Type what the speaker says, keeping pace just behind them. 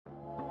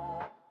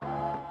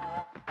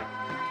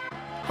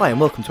Hi and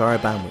welcome to Arrow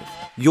Bandwidth,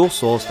 your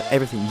source for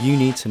everything you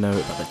need to know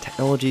about the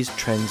technologies,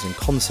 trends and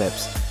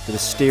concepts that are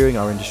steering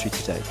our industry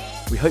today.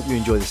 We hope you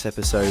enjoy this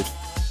episode,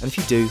 and if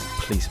you do,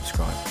 please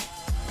subscribe.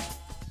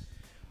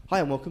 Hi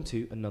and welcome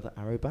to another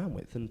Arrow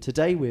Bandwidth, and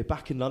today we're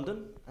back in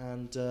London,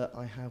 and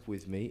I have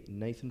with me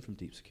Nathan from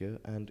Deep Secure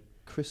and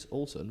Chris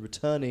Alton,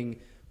 returning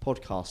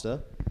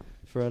podcaster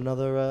for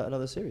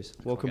another series.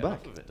 Welcome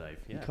back. It, Dave.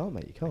 Yeah. You can't,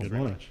 mate, you can't. Good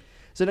morning.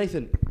 So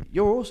Nathan,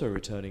 you're also a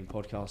returning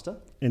podcaster.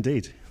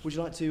 Indeed. Would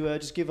you like to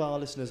just give our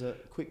listeners a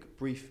quick,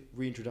 brief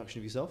reintroduction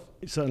of yourself?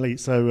 Certainly.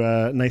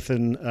 So,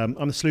 Nathan,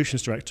 I'm the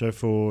Solutions Director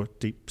for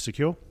Deep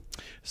Secure.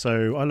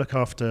 So I look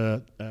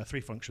after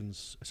three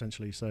functions,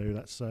 essentially. So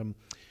that's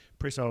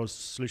pre-sales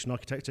solution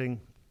architecting,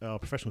 our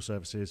professional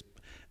services,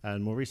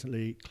 and more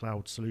recently,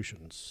 cloud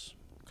solutions.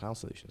 Cloud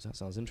solutions, that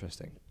sounds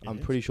interesting. It I'm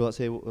is. pretty sure that's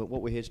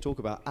what we're here to talk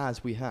about,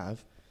 as we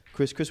have.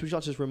 Chris, would you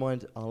like to just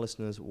remind our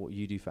listeners what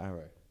you do for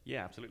Arrow?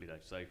 Yeah, absolutely,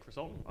 Dave. So, Chris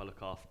Alton, I look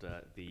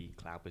after the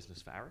cloud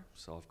business for Arrow.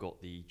 So, I've got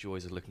the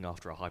joys of looking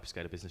after our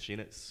hyperscaler business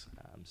units.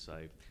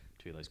 So,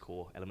 two of those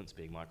core elements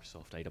being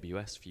Microsoft,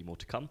 AWS, a few more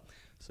to come.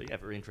 So, yeah,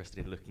 very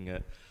interested in looking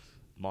at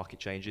market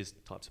changes,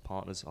 types of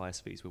partners,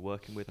 ISVs we're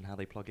working with, and how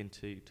they plug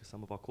into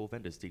some of our core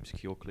vendors, Deep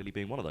Secure clearly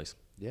being one of those.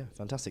 Yeah,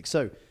 fantastic.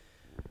 So,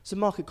 some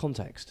market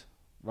context,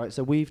 right?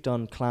 So, we've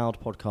done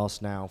cloud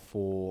podcasts now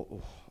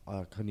for,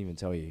 I couldn't even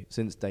tell you,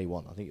 since day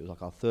one. I think it was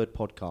like our third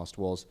podcast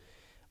was,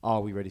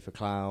 are we ready for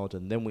cloud?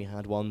 And then we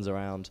had ones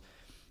around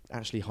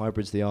actually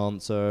hybrid's the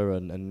answer.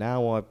 And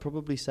now I'd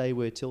probably say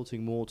we're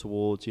tilting more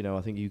towards, I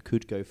think you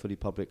could go fully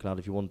public cloud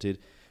if you wanted.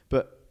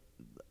 But,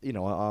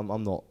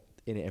 I'm not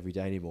in it every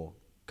day anymore.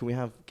 Can we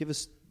give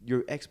us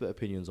your expert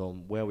opinions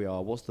on where we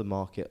are? What's the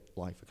market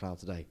like for cloud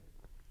today?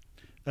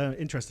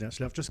 Interesting,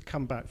 actually. I've just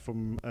come back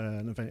from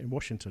an event in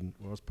Washington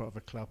where I was part of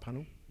a cloud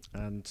panel.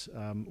 And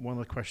one of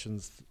the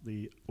questions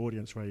the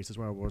audience raised as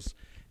well was,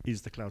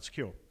 is the cloud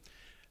secure?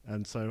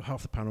 And so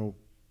half the panel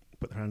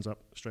put their hands up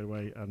straight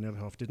away and the other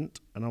half didn't.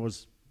 And I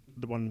was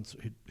the ones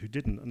who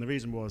didn't. And the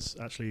reason was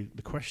actually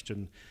the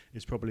question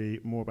is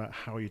probably more about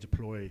how you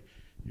deploy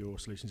your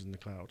solutions in the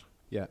cloud.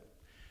 Yeah.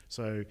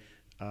 So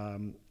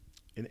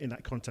in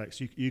that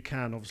context, you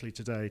can obviously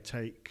today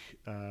take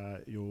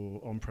your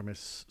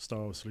on-premise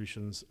style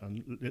solutions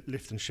and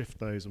lift and shift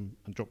those and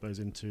drop those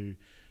into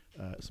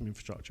some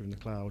infrastructure in the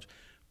cloud.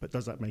 But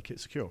does that make it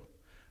secure?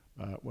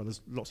 Well, there's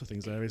lots of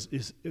things there.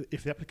 Is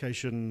if the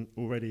application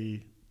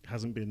already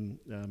hasn't been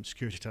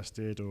security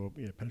tested or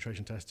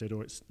penetration tested,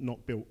 or it's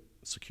not built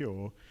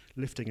secure,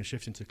 lifting and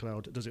shifting to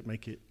cloud, does it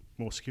make it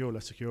more secure,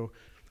 less secure?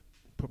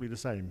 Probably the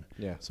same.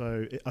 Yeah.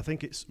 So I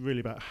think it's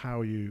really about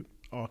how you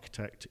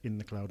architect in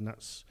the cloud, and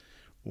that's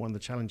one of the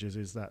challenges.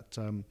 Is that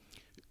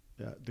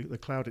the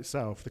cloud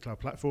itself, the cloud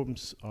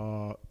platforms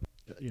are,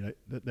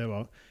 there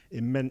are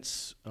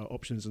immense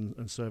options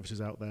and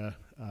services out there.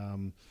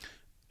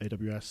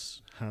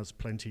 AWS has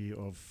plenty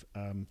of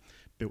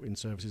built-in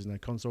services in their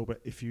console, but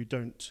if you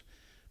don't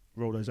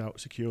roll those out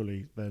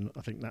securely, then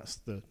I think that's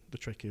the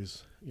trick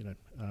is,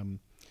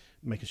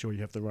 making sure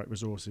you have the right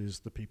resources,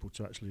 the people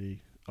to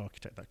actually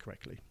architect that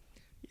correctly.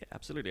 Yeah,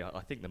 absolutely.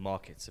 I think the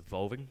market's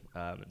evolving,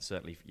 and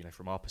certainly,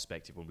 from our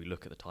perspective, when we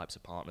look at the types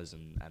of partners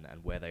and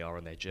where they are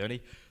in their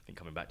journey, I think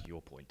coming back to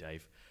your point,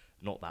 Dave,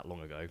 not that long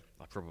ago,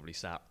 I probably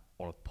sat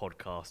on a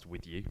podcast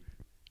with you,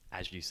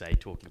 as you say,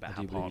 talking about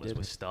how partners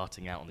were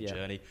starting out on the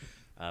journey.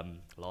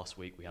 Last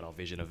week we had our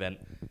Vision event,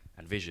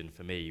 and Vision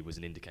for me was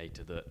an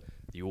indicator that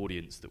the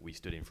audience that we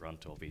stood in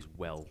front of is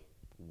well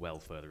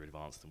further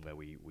advanced than where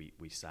we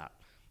sat.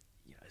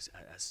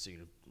 As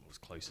soon as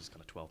close as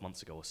kind of 12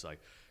 months ago or so.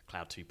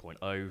 Cloud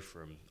 2.0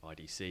 from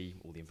IDC,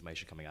 all the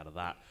information coming out of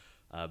that.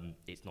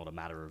 It's not a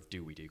matter of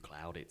do we do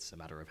cloud, it's a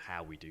matter of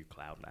how we do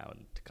cloud now.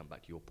 And to come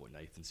back to your point,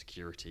 Nathan,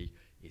 security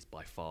is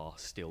by far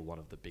still one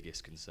of the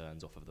biggest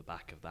concerns off of the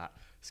back of that.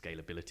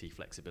 Scalability,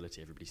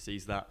 flexibility, everybody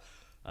sees that.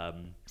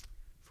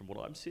 From what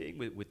I'm seeing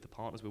with the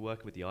partners we're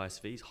working with, the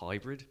ISVs,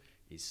 hybrid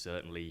is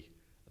certainly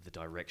the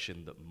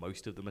direction that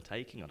most of them are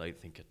taking. I don't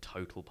think a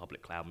total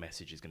public cloud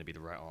message is going to be the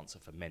right answer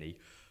for many,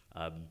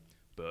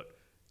 but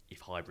if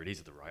hybrid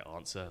is the right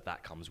answer,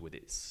 that comes with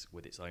its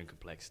own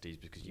complexities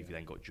because you've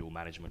then got dual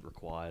management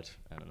required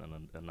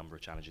and a number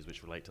of challenges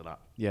which relate to that.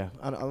 Yeah,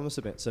 and I must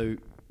admit, so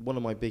one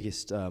of my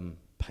biggest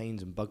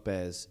pains and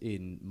bugbears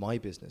in my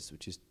business,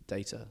 which is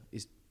data,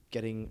 is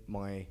getting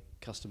my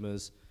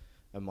customers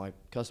and my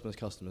customers'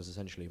 customers,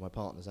 essentially, my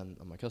partners and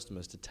my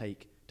customers, to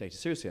take data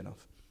seriously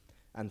enough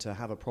and to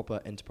have a proper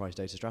enterprise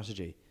data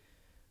strategy.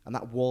 And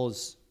that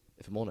was,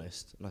 if I'm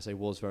honest, and I say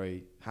was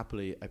very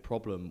happily, a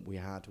problem we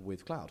had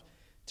with cloud.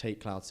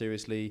 Take cloud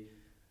seriously,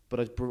 but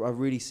I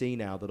really see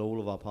now that all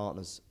of our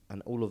partners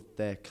and all of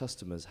their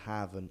customers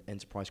have an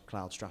enterprise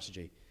cloud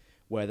strategy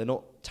where they're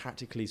not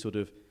tactically sort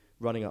of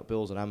running up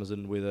bills on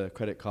Amazon with a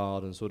credit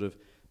card and sort of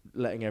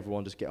letting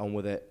everyone just get on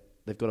with it.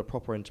 They've got a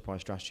proper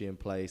enterprise strategy in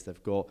place.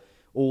 They've got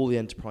all the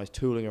enterprise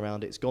tooling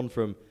around it. It's gone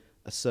from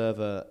a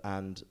server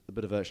and a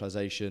bit of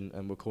virtualization,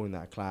 and we're calling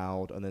that a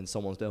cloud, and then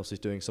someone else is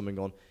doing something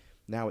on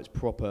Now it's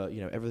proper,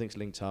 everything's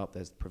linked up.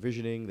 There's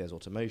provisioning, there's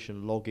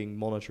automation, logging,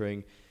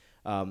 monitoring.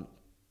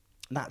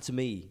 That to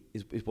me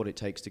is what it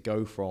takes to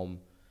go from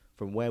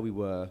where we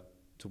were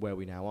to where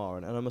we now are.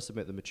 And I must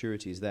admit the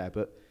maturity is there.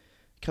 But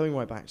coming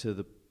right back to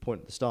the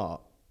point at the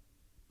start,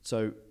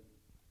 so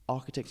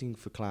architecting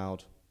for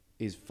cloud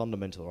is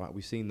fundamental, right?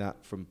 We've seen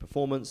that from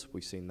performance.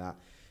 We see that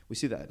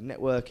at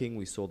networking.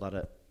 We saw that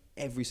at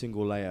every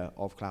single layer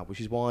of cloud, which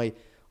is why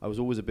I was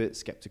always a bit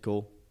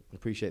skeptical. I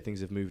appreciate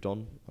things have moved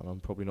on, and I'm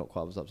probably not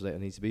quite as up to date as I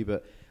need to be,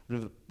 but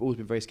I've always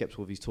been very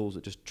skeptical of these tools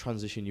that just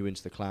transition you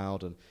into the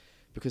cloud, and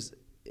because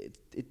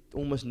it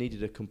almost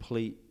needed a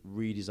complete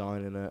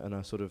redesign and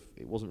a sort of,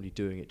 it wasn't really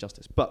doing it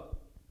justice. But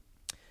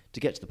to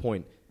get to the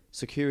point,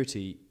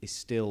 security is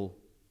still,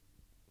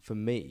 for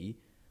me,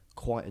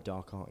 quite a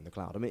dark art in the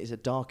cloud. I mean, it's a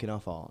dark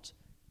enough art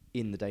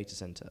in the data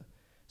center.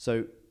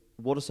 So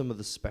what are some of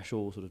the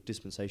special sort of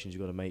dispensations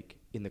you've got to make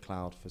in the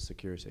cloud for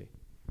security?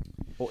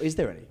 Or is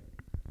there any?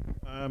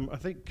 I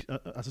think,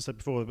 as I said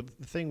before,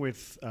 the thing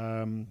with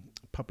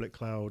public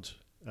cloud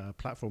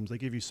platforms, they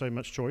give you so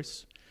much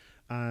choice,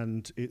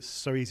 and it's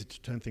so easy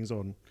to turn things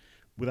on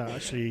without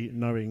actually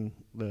knowing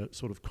the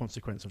sort of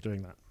consequence of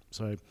doing that.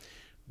 So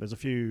there's a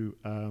few,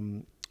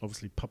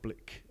 obviously,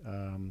 public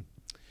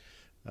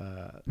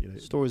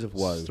stories of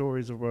woe.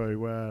 Stories of woe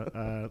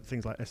where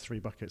things like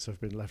S3 buckets have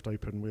been left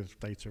open with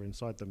data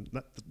inside them.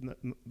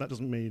 That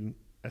doesn't mean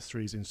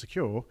S3 is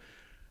insecure.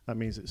 That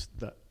means it's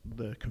that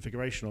the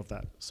configuration of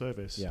that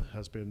service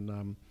has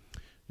been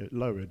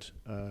lowered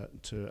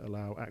to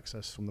allow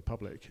access from the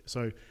public.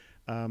 So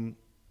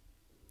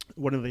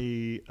one of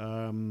the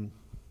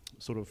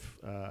sort of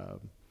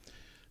hold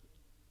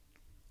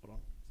on.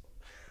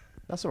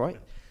 That's all right.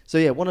 So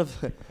yeah, one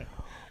of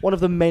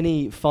the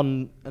many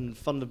fun and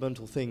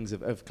fundamental things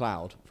of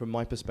cloud, from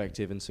my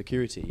perspective, and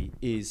security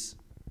is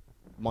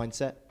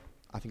mindset.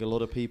 I think a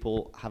lot of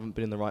people haven't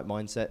been in the right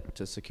mindset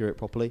to secure it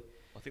properly.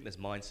 I think there's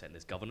mindset and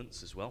there's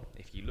governance as well.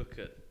 If you look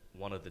at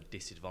one of the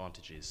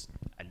disadvantages,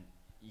 and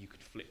you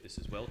could flip this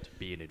as well to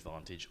be an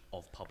advantage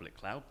of public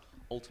cloud,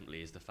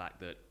 ultimately is the fact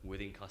that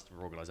within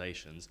customer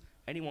organizations,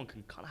 anyone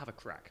can kind of have a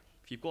crack.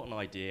 If you've got an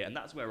idea, and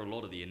that's where a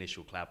lot of the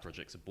initial cloud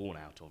projects are born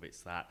out of,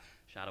 it's that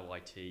shadow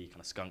IT, kind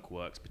of skunk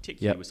works,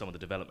 particularly with some of the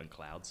development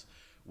clouds,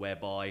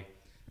 whereby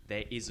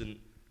there isn't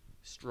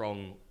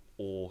strong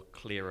or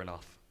clear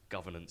enough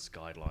governance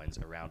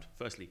guidelines around,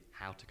 firstly,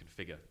 how to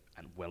configure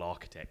and well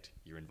architect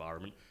your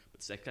environment,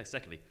 but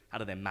secondly, how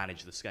to then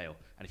manage the scale.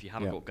 And if you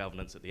haven't got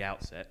governance at the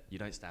outset, you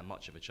don't stand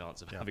much of a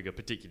chance of having a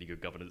particularly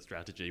good governance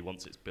strategy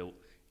once it's built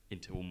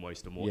into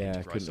almost a more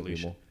enterprise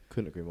solution.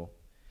 Couldn't agree more.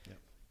 Yeah.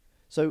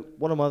 So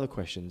one of my other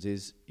questions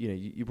is,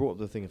 you brought up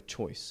the thing of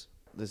choice.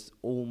 There's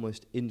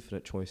almost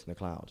infinite choice in the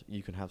cloud.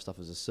 You can have stuff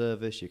as a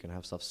service, you can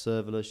have stuff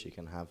serverless, you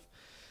can have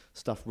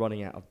stuff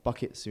running out of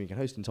buckets, so you can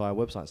host entire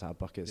websites out of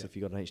buckets if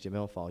you've got an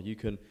HTML file. You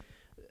can.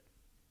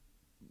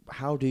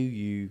 How do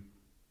you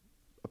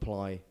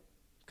apply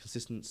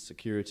consistent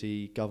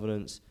security,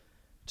 governance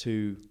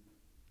to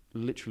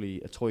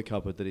literally a toy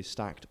cupboard that is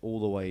stacked all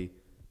the way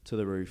to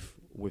the roof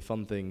with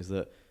fun things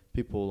that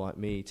people like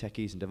me,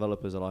 techies and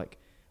developers, are like,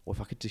 well,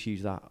 if I could just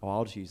use that, or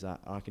I'll just use that,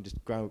 and I can just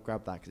grab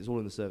that because it's all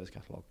in the service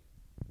catalog.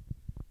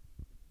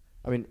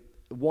 I mean,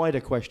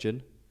 wider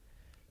question,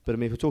 but I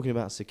mean, if we're talking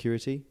about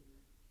security.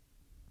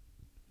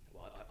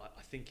 Well,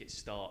 I think it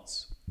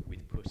starts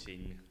with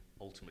putting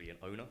ultimately an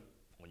owner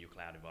on your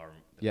cloud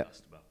environment, the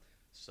customer,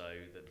 so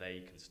that they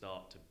can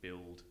start to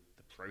build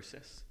the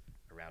process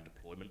around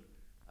deployment,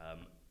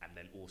 and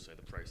then also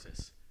the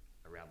process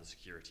around the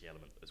security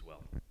element as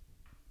well.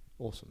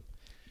 Awesome.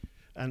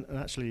 And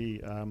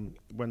actually,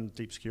 when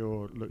Deep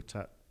Secure looked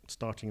at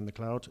starting in the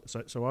cloud,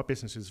 so our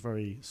business is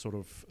very sort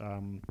of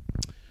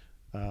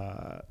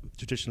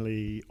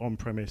traditionally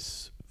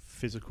on-premise,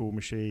 physical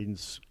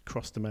machines,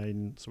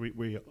 cross-domain. So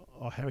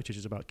our heritage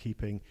is about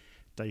keeping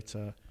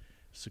data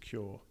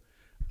secure.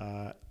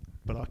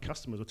 But our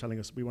customers were telling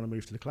us we want to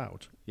move to the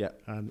cloud. Yeah.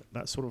 And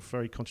that sort of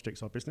very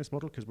contradicts our business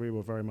model, because we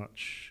were very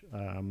much,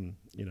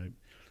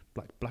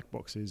 black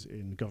boxes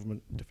in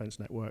government defense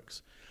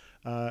networks.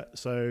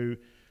 So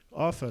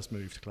our first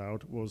move to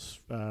cloud was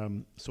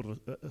sort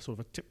of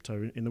a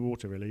tiptoe in the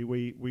water, really.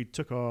 We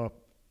took our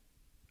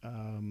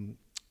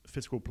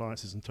physical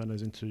appliances and turned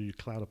those into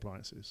cloud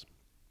appliances.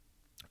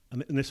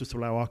 And this was to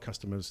allow our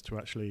customers to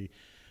actually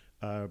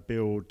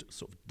build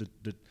sort of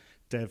the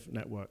dev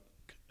network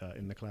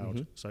in the cloud.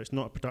 Mm-hmm. So it's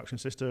not a production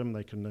system.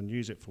 They can then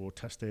use it for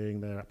testing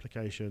their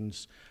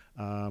applications.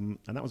 And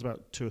that was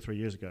about 2 or 3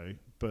 years ago.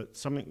 But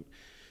something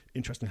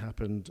interesting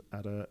happened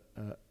at a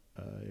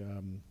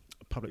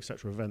public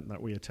sector event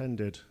that we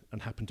attended,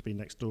 and happened to be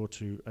next door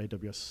to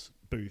AWS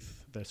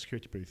booth, their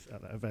security booth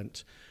at that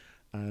event.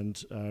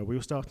 And we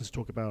were starting to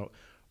talk about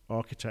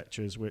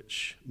architectures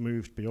which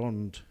moved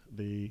beyond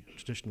the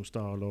traditional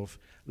style of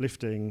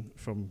lifting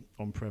from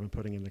on-prem and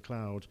putting in the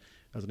cloud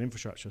as an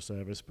infrastructure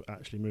service, but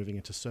actually moving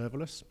into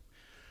serverless.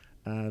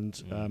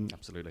 And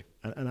absolutely.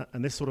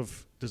 And this sort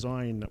of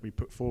design that we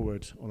put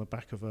forward on the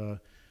back of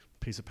a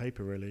piece of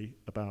paper really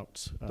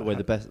about The way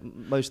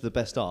most of the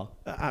best are.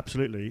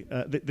 Absolutely.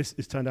 This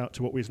is turned out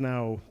to what is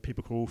now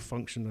people call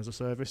function as a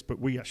service, but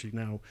we actually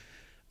now,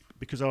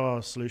 because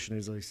our solution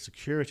is a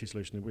security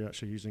solution, we're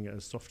actually using it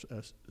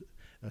as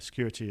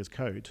security as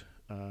code.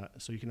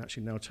 So you can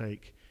actually now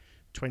take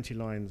 20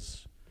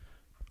 lines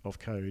of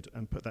code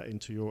and put that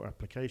into your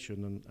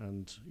application,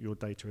 and your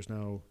data is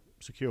now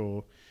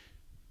secure,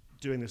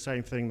 doing the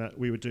same thing that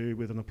we would do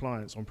with an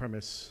appliance on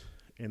premise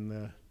in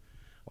the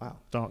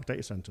dark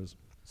data centers.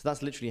 So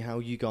that's literally how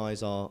you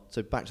guys are.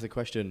 So back to the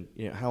question,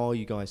 how are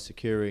you guys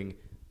securing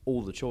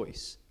all the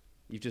choice?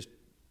 You just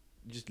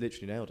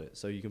literally nailed it.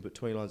 So you can put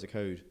 20 lines of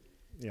code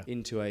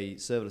into a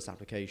serverless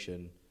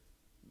application.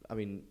 I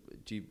mean,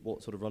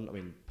 what sort of run? I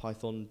mean,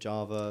 Python,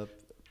 Java.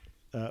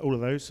 All of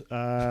those,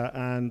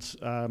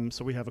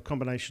 so we have a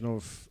combination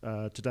of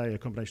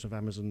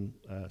Amazon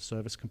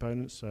service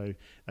components. So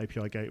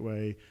API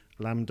Gateway,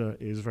 Lambda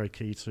is very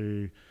key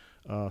to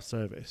our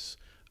service.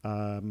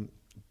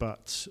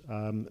 But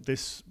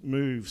this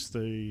moves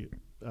the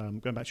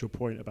going back to your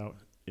point about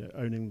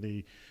owning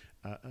the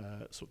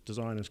sort of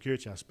design and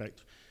security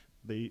aspect.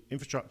 The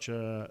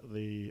infrastructure,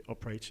 the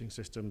operating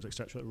systems,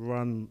 etc., that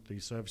run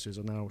these services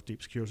are now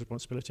Deep Secure's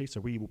responsibility. So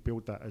we will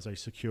build that as a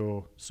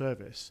secure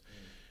service.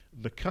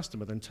 The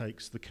customer then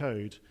takes the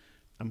code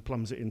and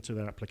plumbs it into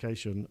their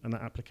application, and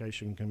that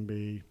application can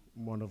be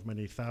one of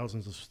many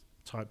thousands of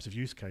types of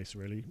use case,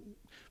 really.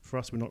 For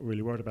us, we're not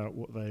really worried about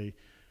what the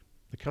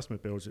customer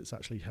builds. It's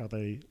actually how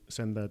they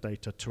send their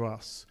data to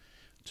us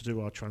to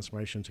do our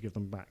transformation to give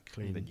them back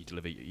clean. And then you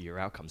deliver your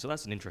outcome. So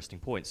that's an interesting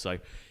point. So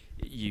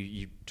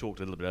you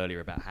talked a little bit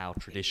earlier about how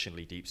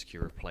traditionally Deep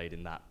Secure have played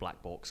in that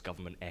black box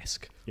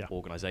government-esque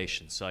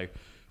organisation. So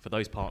for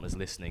those partners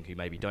listening who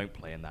maybe don't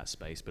play in that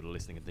space but are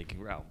listening and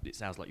thinking, well, it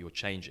sounds like you're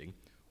changing.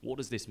 What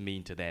does this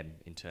mean to them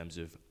in terms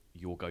of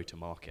your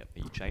go-to-market? Are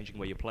you changing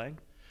where you're playing?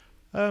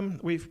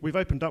 We've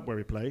opened up where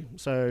we play.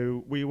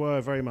 So we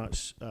were very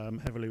much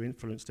heavily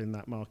influenced in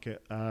that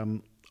market.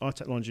 Our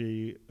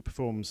technology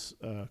performs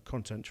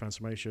content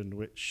transformation,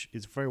 which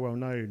is very well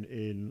known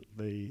in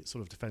the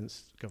sort of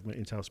defence,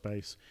 government, intel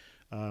space.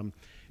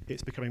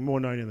 It's becoming more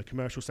known in the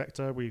commercial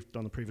sector. We've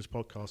done a previous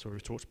podcast where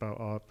we've talked about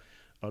our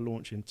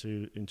launch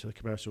into the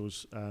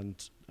commercials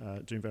and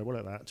doing very well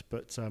at that.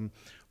 But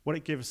what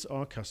it gives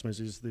our customers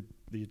is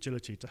the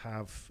agility to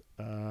have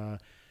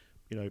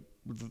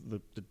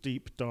the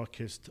deep,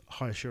 darkest,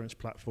 high assurance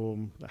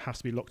platform that has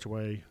to be locked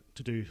away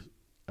to do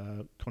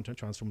content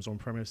transforms on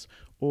premise,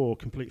 or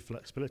complete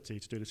flexibility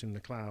to do this in the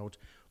cloud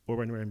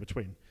or anywhere in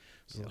between.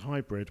 So the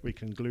hybrid, we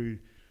can glue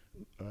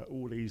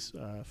all these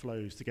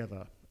flows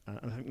together,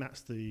 and I think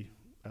that's the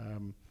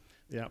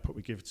output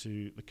we give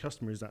to the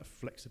customer, is that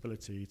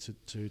flexibility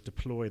to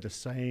deploy the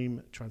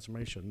same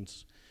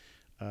transformations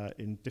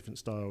in different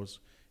styles,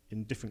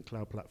 in different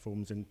cloud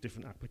platforms, in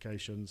different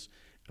applications,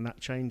 and that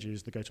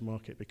changes the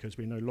go-to-market because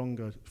we're no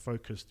longer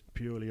focused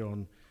purely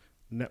on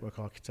network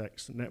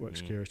architects, network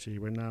security.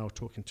 We're now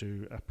talking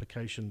to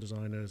application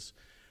designers,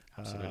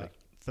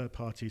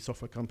 third-party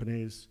software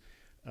companies,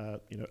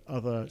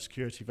 other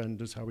security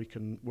vendors, how we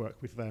can work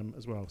with them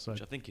as well. So,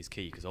 which I think is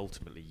key, because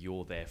ultimately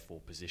you're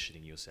therefore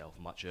positioning yourself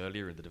much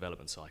earlier in the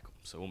development cycle.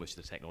 So almost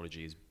the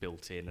technology is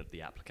built in at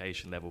the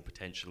application level,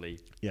 potentially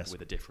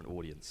with a different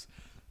audience.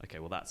 Okay,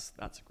 well that's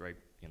a great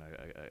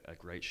a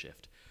great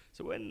shift.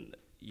 So when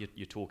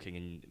you're talking,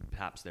 and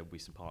perhaps there'll be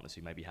some partners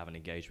who maybe haven't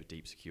engaged with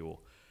Deep Secure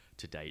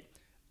to date,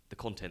 the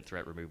content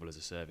threat removal as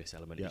a service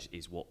element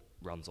is what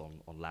runs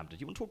on Lambda. Do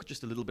you want to talk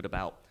just a little bit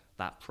about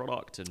that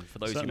product, and for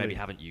those who maybe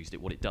haven't used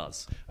it, what it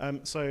does?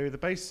 So the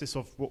basis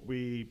of what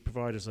we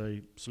provide as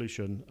a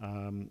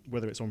solution,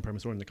 whether it's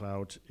on-premise or in the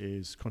cloud,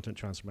 is content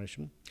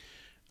transformation.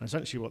 And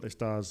essentially what this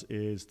does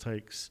is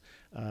takes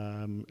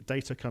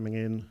data coming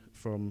in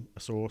from a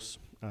source,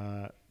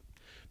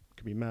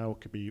 could be mail,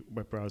 could be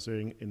web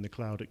browsing. In the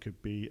cloud, it could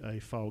be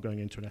a file going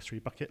into an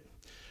S3 bucket.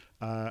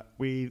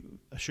 We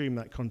assume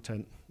that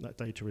content, that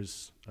data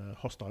is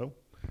hostile,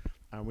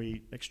 and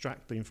we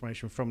extract the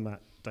information from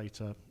that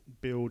data,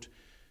 build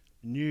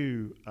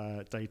new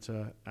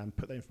data, and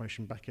put that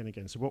information back in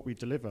again. So what we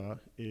deliver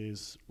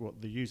is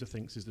what the user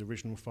thinks is the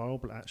original file,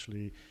 but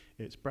actually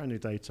it's brand new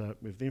data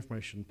with the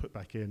information put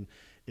back in.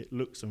 It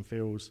looks and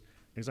feels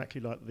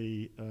exactly like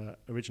the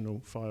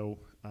original file.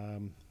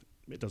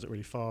 It does it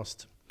really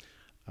fast.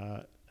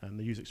 And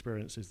the user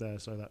experience is there,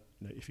 so that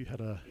if you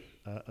had a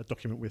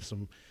document with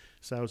some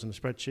cells in a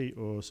spreadsheet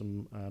or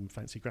some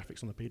fancy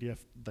graphics on the PDF,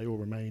 they all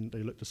remain,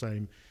 they look the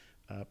same,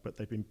 but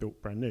they've been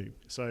built brand new.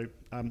 So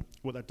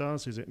what that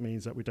does is it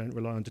means that we don't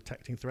rely on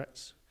detecting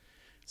threats,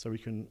 so we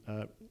can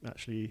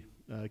actually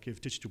give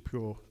digital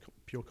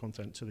pure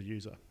content to the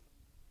user.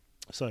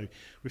 So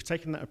we've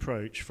taken that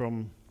approach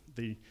from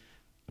the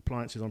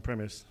appliances on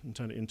premise and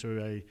turned it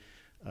into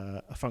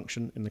a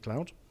function in the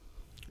cloud.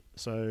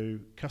 So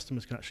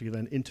customers can actually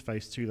then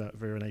interface to that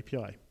via an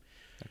API.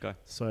 Okay.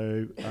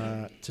 So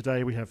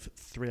today we have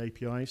 3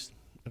 APIs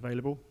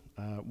available.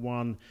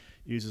 One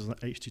uses an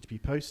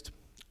HTTP post,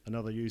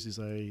 another uses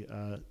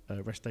a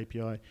REST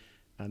API,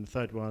 and the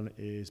third one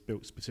is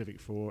built specific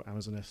for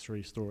Amazon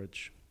S3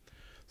 storage.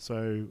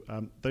 So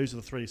those are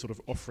the three sort of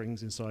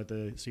offerings inside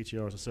the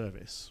CTR as a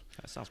service.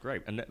 That sounds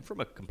great. And from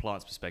a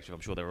compliance perspective,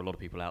 I'm sure there are a lot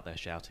of people out there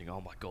shouting, "Oh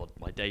my God,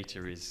 my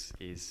data is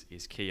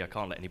key. I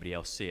can't let anybody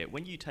else see it."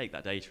 When you take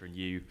that data and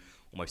you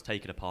almost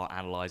take it apart,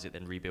 analyze it,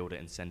 then rebuild it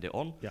and send it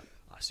on, Yeah.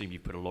 I assume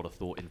you've put a lot of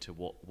thought into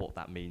what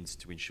that means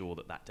to ensure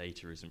that that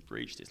data isn't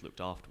breached, it's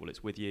looked after while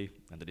it's with you,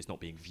 and that it's not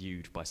being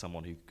viewed by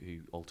someone who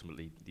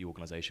ultimately the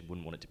organisation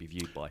wouldn't want it to be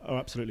viewed by. Oh,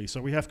 absolutely.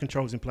 So we have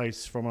controls in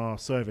place from our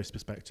service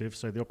perspective.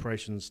 So the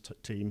operations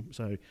team,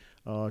 so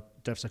our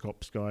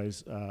DevSecOps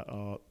guys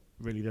are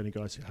really the only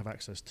guys who have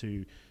access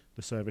to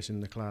the service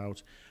in the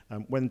cloud.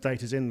 When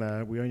data's in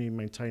there, we only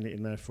maintain it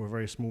in there for a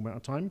very small amount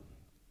of time.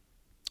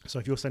 So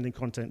if you're sending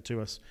content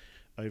to us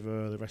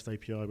over the REST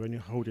API, we only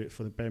hold it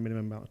for the bare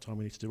minimum amount of time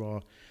we need to do our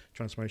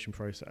transformation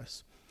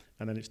process.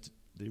 And then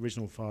the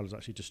original file is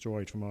actually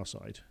destroyed from our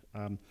side.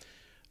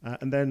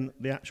 And then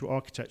the actual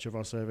architecture of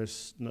our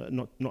service,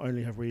 not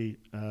only have we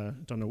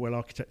done a well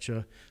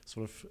architecture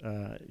sort of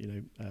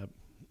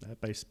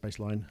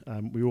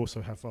baseline, we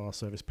also have our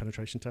service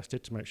penetration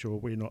tested to make sure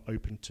we're not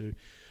open to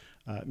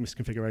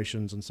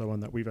misconfigurations and so on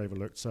that we've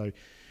overlooked. So,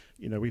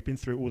 we've been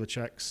through all the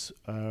checks.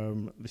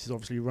 This is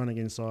obviously running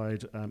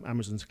inside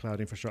Amazon's cloud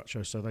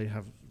infrastructure, so they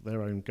have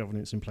their own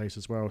governance in place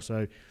as well.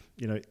 So,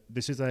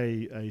 this is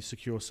a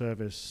secure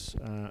service,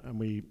 and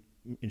we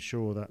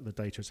ensure that the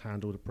data is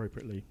handled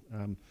appropriately.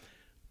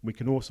 We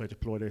can also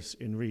deploy this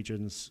in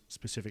regions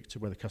specific to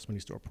where the customer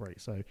needs to operate.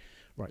 So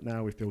right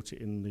now we've built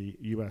it in the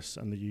US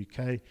and the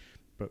UK,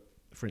 but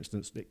for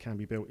instance, it can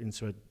be built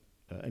into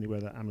anywhere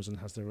that Amazon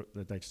has their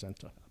data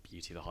center.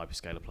 Beauty of the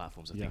hyperscaler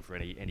platforms, I Yeah. think for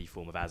any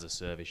form of as a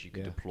service, you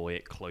can deploy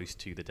it close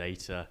to the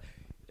data,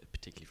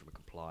 particularly from a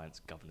compliance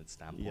governance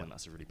standpoint. Yeah.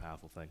 That's a really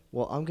powerful thing.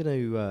 Well, I'm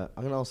gonna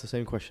ask the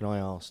same question I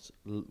asked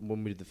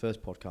when we did the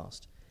first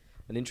podcast.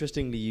 And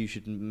interestingly, you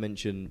should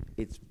mention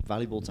it's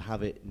valuable to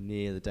have it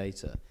near the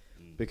data.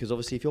 Because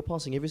obviously, if you're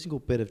passing every single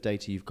bit of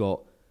data you've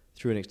got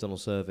through an external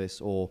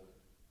service or,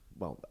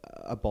 well,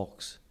 a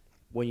box,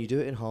 when you do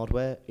it in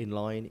hardware, in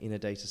line, in a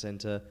data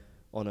center,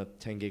 on a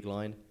 10 gig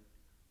line,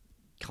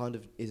 kind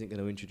of isn't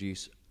going to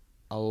introduce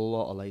a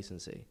lot of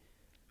latency.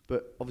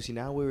 But obviously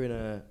now we're in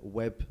a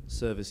web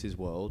services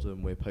world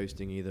and we're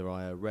posting either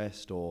via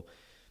REST or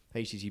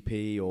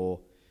HTTP or,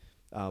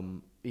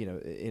 in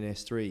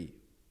S3.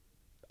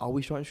 Are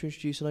we trying to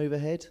introduce an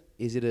overhead?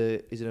 Is it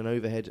an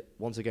overhead?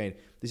 Once again,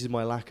 this is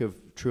my lack of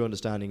true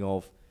understanding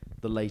of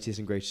the latest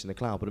and greatest in the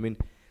cloud. But I mean,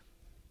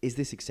 is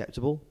this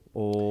acceptable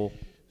or?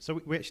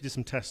 So we actually did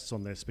some tests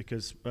on this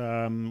because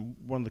one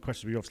of the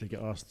questions we obviously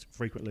get asked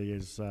frequently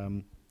is,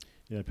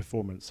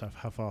 performance.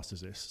 How fast is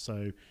this?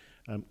 So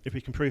if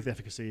we can prove the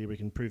efficacy, we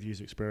can improve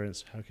user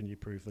experience. How can you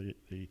prove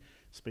the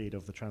speed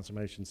of the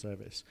transformation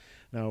service?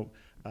 Now,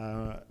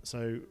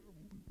 so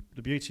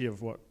the beauty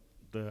of what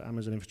the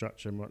Amazon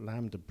infrastructure and what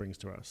Lambda brings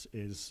to us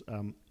is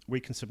we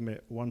can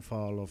submit one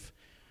file of,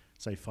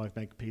 say, 5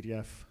 meg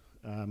PDF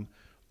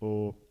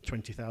or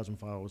 20,000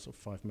 files of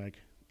 5 meg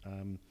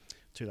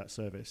to that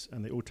service,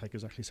 and they all take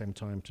exactly the same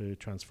time to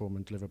transform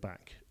and deliver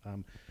back.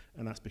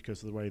 And that's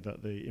because of the way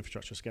that the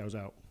infrastructure scales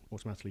out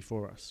automatically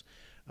for us.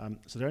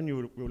 So the only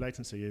real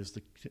latency is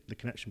the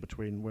connection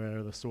between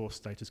where the source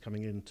data is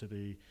coming into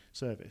the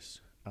service.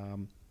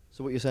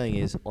 So what you're saying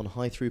is on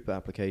high throughput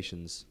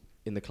applications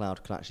in the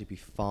cloud can actually be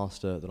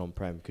faster than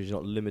on-prem because you're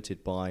not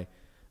limited by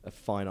a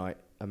finite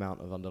amount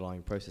of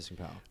underlying processing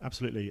power.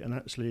 Absolutely. And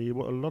actually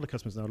what a lot of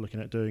customers now are looking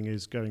at doing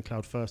is going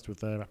cloud first with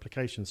their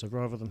application. So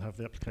rather than have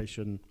the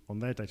application on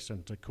their data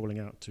center calling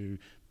out to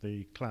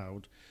the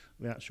cloud,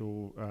 the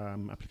actual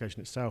application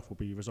itself will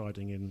be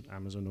residing in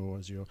Amazon or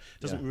Azure.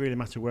 It doesn't really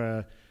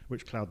matter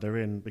which cloud they're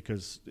in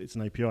because it's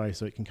an API,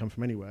 so it can come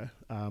from anywhere.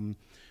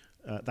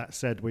 That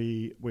said,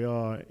 we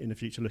are in the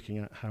future looking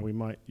at how we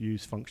might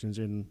use functions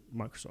in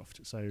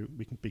Microsoft so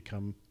we can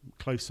become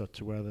closer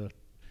to where the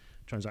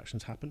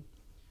transactions happen.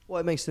 Well,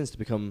 it makes sense to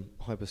become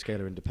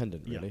hyperscaler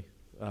independent, really,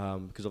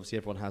 because obviously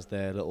everyone has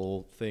their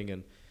little thing,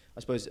 and I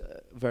suppose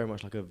very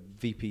much like a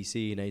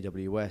VPC in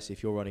AWS,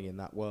 if you're running in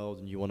that world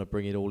and you want to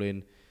bring it all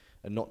in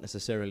and not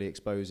necessarily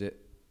expose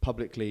it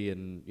publicly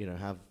and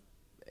have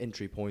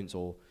entry points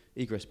or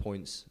egress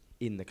points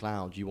in the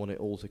cloud, you want it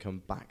all to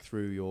come back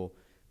through your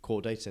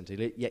core data center,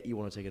 yet you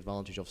want to take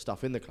advantage of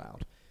stuff in the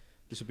cloud.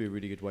 This would be a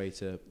really good way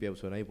to be able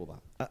to enable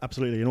that.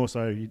 Absolutely, and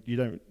also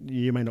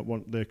you may not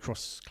want the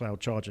cross-cloud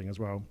charging as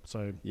well.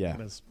 So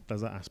there's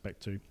that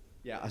aspect too.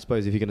 Yeah, I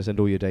suppose if you're going to send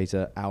all your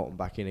data out and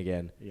back in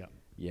again,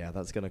 yeah,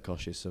 that's going to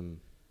cost you some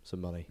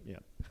money. Yeah.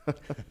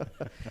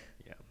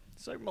 Yeah.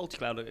 So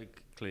multi-cloud,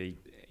 clearly,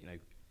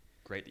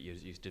 great that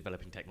you're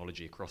developing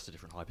technology across the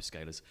different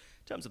hyperscalers.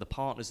 In terms of the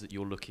partners that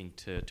you're looking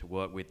to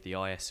work with, the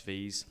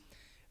ISVs.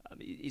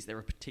 Is there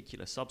a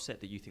particular subset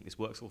that you think this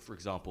works for? For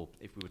example,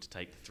 if we were to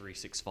take the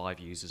 365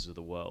 users of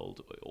the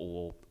world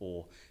or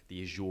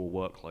the Azure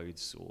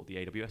workloads or the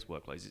AWS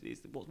workloads,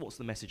 what's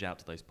the message out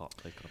to those kind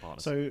of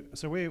partners?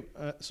 So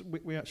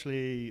we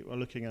actually are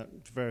looking at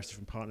various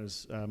different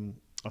partners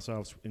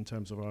ourselves in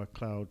terms of our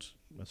cloud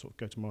sort of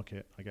go to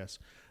market, I guess.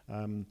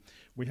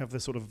 We have the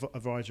sort of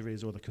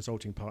advisories or the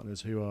consulting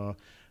partners who are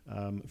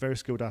very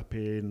skilled up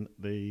in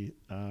the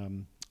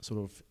sort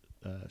of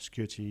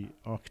security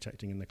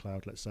architecting in the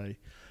cloud, let's say.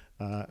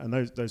 And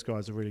those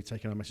guys are really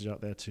taking our message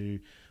out there to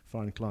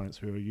find clients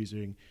who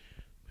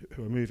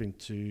are moving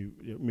to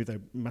move their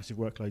massive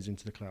workloads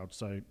into the cloud.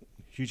 So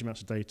huge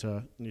amounts of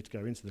data need to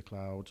go into the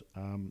cloud.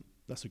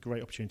 That's a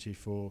great opportunity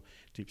for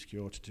Deep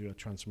Secure to do a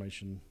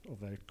transformation of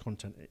their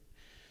content.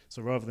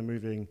 So rather than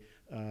moving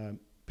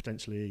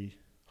potentially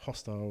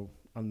hostile,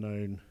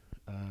 unknown,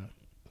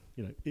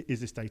 is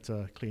this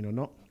data clean or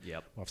not?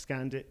 Yep. Well, I've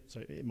scanned it,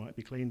 so it might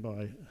be cleaned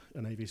by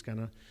an AV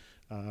scanner.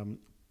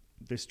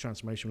 This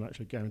transformation will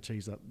actually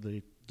guarantees that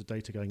the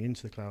data going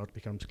into the cloud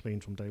becomes clean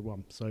from day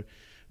one. So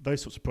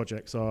those sorts of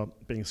projects are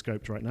being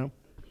scoped right now.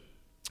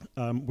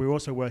 We're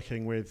also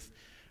working with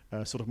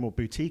sort of more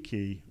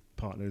boutique-y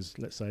partners,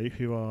 let's say,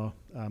 who are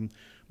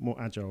more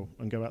agile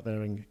and go out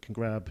there and can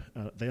grab,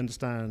 they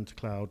understand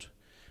cloud,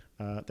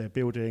 they're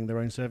building their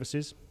own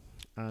services.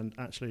 And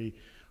actually,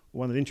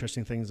 one of the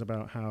interesting things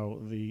about how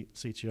the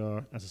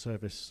CTR as a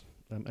service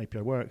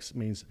API works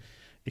means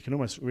it can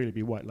almost really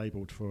be white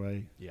labeled for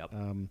a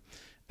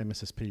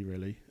MSSP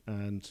really,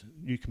 and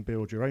you can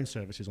build your own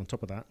services on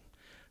top of that.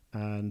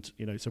 And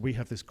so we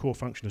have this core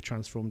function to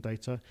transform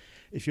data.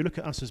 If you look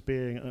at us as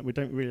being, we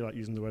don't really like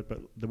using the word, but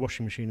the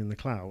washing machine in the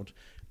cloud,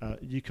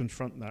 you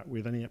confront that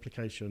with any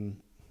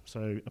application.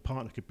 So a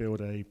partner could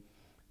build a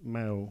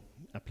mail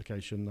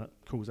application that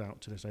calls out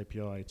to this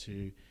API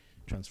to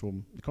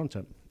transform the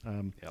content.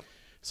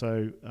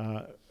 So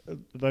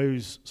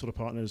those sort of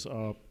partners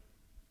are,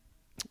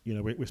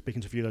 we're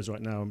speaking to a few of those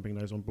right now and bringing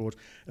those on board.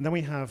 And then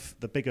we have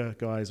the bigger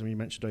guys, and we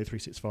mentioned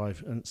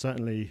O365, and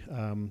certainly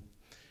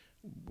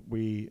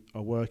we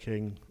are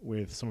working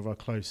with some of our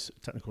close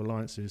technical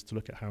alliances to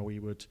look at how we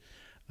would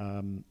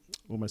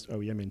almost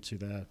OEM into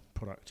their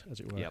product, as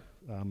it were. Yep.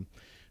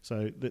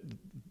 So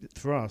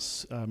for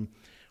us,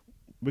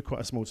 we're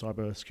quite a small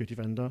cyber security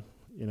vendor,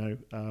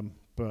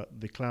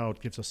 but the cloud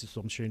gives us this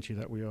opportunity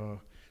that we are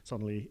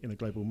suddenly in a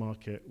global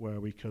market where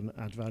we can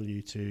add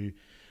value to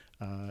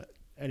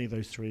any of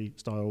those three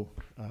style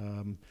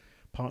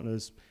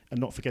partners, and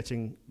not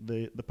forgetting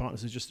the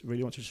partners who just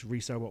really want to just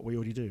resell what we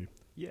already do.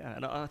 Yeah,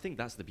 and I think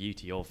that's the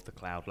beauty of the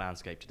cloud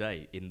landscape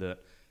today, in that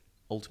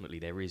ultimately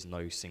there is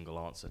no single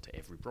answer to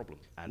every problem,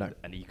 and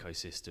an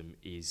ecosystem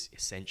is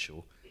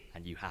essential,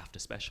 and you have to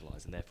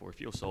specialize. And therefore, if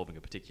you're solving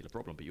a particular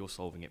problem, but you're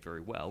solving it very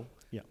well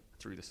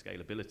through the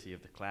scalability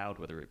of the cloud,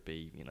 whether it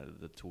be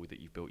the tool that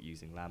you've built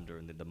using Lambda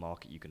and then the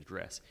market you can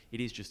address, it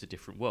is just a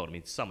different world. I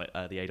mean, Summit,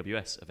 the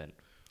AWS event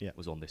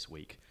was on this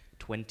week.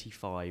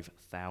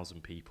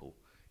 25,000 people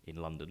in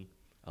London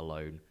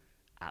alone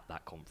at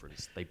that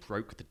conference. They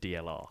broke the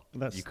DLR.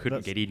 You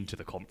couldn't get into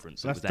the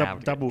conference. That's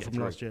double from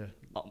last year.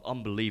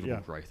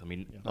 Unbelievable growth. I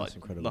mean, that's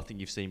incredible. Nothing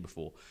you've seen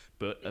before,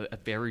 but a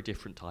very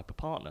different type of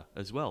partner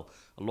as well.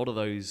 A lot of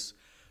those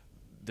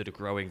that are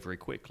growing very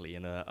quickly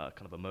and are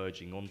kind of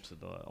emerging onto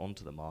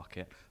the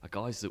market are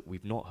guys that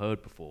we've not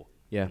heard before.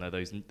 Yeah,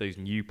 those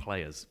new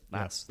players.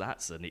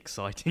 That's an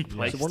exciting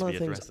place to be addressing. So one of the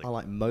things I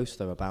like most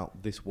though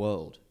about this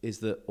world is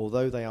that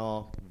although they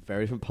are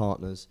very different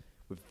partners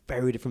with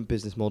very different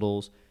business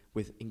models,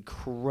 with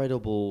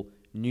incredible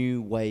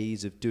new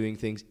ways of doing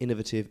things,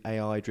 innovative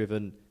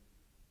AI-driven,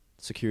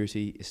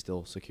 security is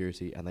still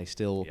security, and they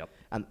still.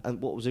 And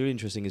what was really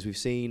interesting is we've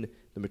seen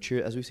the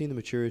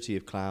maturity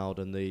of cloud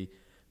and the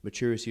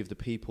maturity of the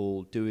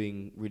people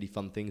doing really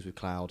fun things with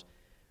cloud.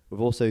 We've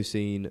also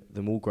seen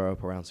them all grow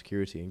up around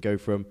security and go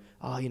from,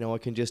 I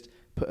can just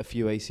put a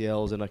few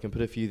ACLs and I can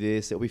put a few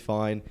this, it'll be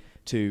fine,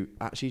 to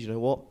actually, you know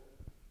what?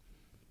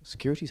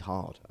 Security's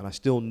hard, and I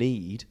still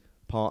need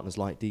partners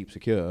like Deep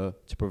Secure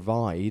to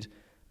provide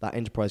that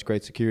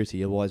enterprise-grade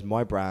security. Otherwise,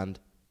 my brand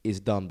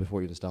is done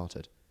before it even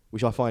started,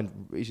 which I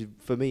find,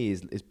 for me,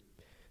 is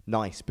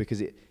nice,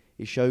 because it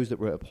shows that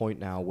we're at a point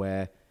now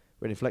where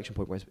we're at an inflection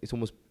point where it's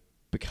almost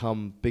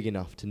become big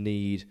enough to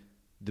need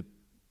the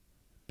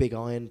big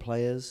iron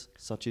players,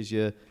 such as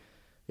the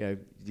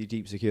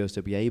Deep Secures,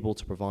 to be able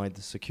to provide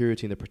the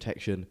security and the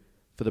protection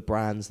for the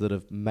brands that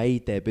have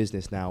made their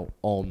business now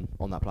on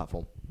that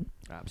platform.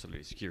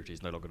 Absolutely. Security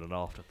is no longer an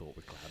afterthought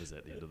with cloud, is it,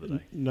 at the end of the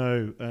day?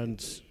 No,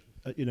 and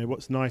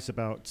what's nice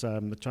about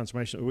the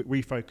transformation,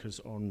 we focus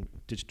on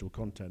digital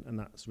content, and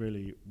that's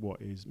really what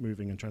is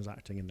moving and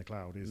transacting in the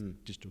cloud is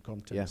digital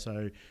content. Yeah.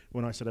 So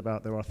when I said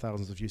about there are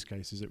thousands of use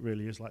cases, it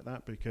really is like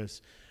that,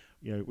 because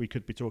we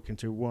could be talking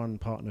to one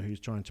partner who's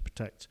trying to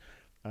protect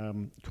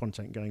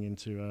content going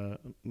into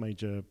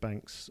major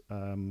banks,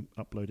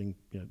 uploading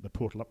the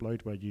portal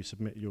upload where you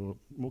submit your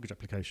mortgage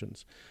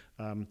applications.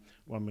 1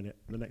 minute,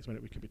 the next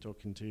minute we could be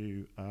talking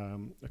to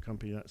a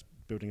company that's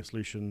building a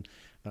solution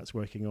that's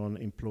working on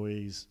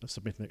employees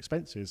submitting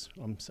expenses.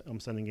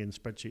 I'm sending in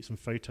spreadsheets and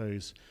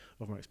photos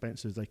of my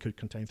expenses. They could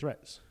contain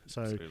threats.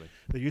 So Absolutely.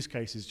 The use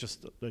case is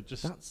just Do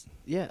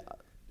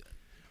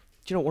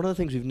you know, one of the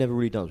things we've never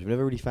really done is we've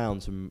never really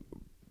found some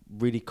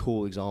really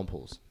cool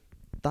examples.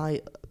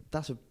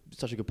 That's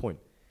such a good point.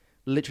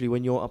 literally,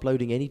 when you're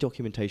uploading any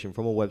documentation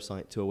from a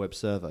website to a web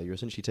server, you're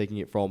essentially taking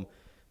it from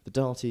the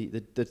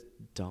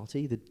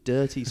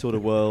dirty sort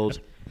of world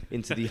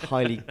into the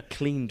highly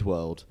cleaned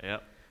world. Yeah.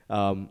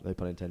 No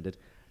pun intended.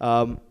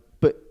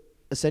 But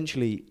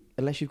essentially,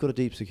 unless you've got a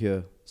deep,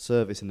 secure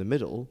service in the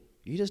middle,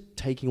 you're just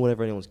taking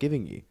whatever anyone's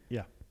giving you.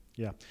 Yeah.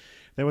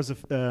 There was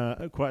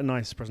quite a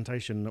nice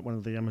presentation at one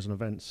of the Amazon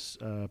events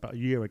about a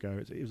year ago.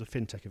 It was a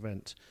fintech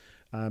event.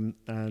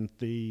 And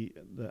the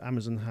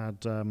Amazon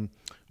had one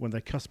of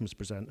their customers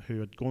present who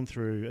had gone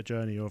through a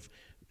journey of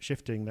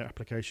shifting their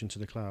application to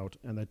the cloud,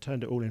 and they'd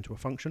turned it all into a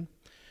function.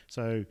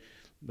 So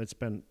they'd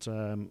spent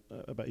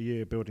about a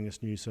year building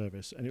this new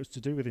service, and it was to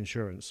do with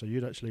insurance. So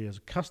you'd actually, as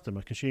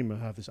a consumer,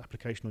 have this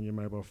application on your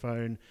mobile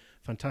phone,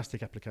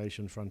 fantastic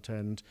application front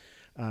end,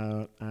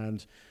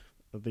 and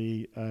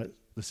the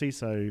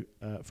CISO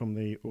from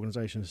the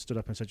organisation stood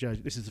up and said, "Yeah,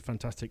 this is a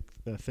fantastic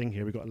thing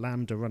here. We've got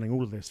Lambda running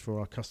all of this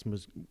for our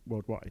customers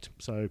worldwide.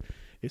 So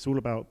it's all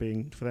about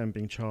being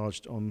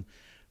charged on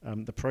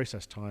the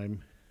process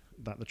time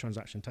that the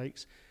transaction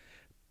takes,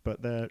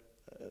 but the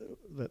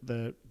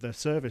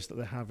service that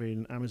they have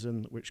in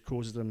Amazon, which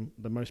causes them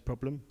the most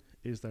problem,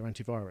 is their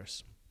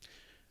antivirus.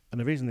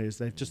 And the reason is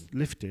they've just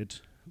lifted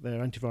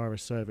their antivirus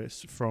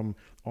service from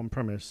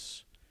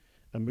on-premise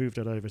and moved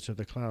it over to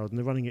the cloud, and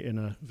they're running it in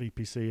a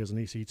VPC as an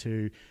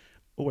EC2,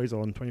 always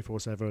on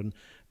 24/7,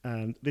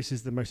 and this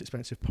is the most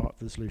expensive part of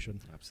the solution.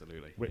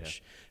 Absolutely.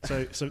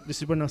 So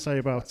this is when I say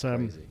about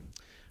Crazy.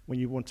 when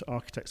you want to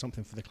architect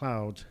something for the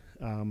cloud,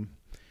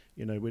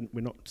 we're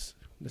not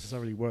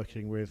necessarily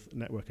working with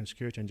network and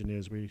security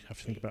engineers. We have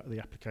to think about the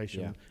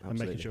application and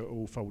making sure it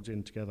all folds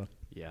in together.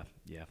 Yeah.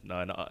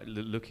 No,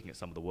 looking at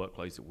some of the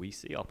workloads that we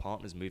see, our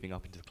partners moving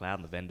up into the cloud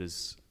and the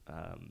vendors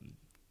kind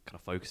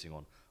of focusing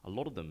on, a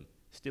lot of them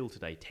still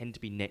today tend to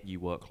be net new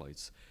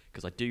workloads,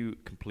 because I do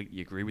completely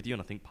agree with you,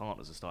 and I think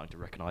partners are starting to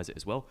recognize it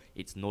as well.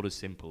 It's not as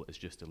simple as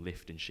just a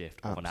lift and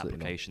shift of an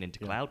application into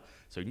cloud.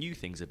 So new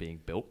things are being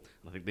built,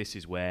 and I think this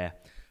is where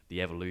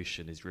the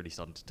evolution is really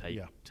starting to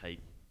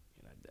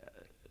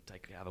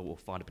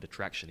find a bit of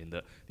traction, in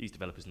that these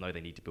developers know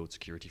they need to build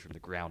security from the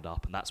ground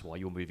up, and that's why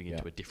you're moving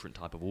into a different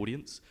type of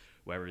audience,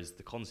 whereas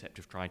the concept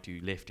of trying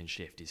to lift and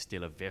shift is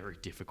still a very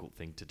difficult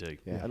thing to do.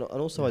 And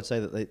also I'd say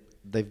that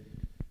they've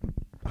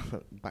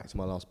back to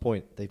my last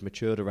point, they've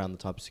matured around the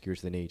type of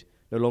security they need.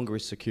 No longer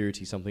is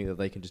security something that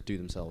they can just do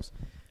themselves.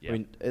 I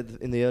mean,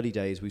 in the early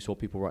days, we saw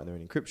people writing their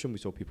own encryption. We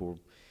saw people,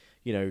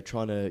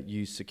 trying to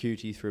use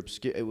security through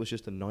obscure. It was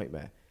just a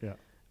nightmare. Yeah.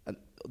 And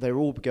they're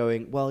all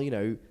going, well,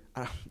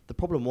 the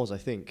problem was, I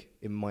think,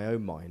 in my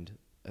own mind,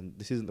 and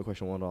this isn't the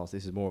question I want to ask,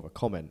 this is more of a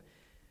comment,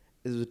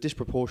 there was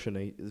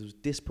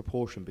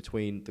disproportion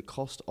between the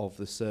cost of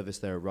the service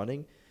they were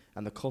running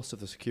and the cost of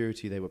the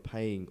security they were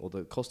paying, or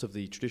the cost of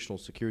the traditional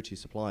security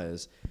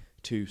suppliers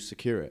to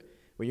secure it.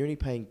 When you're only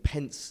paying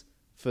pence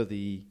for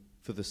the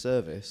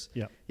service,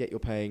 yet you're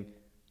paying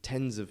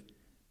tens of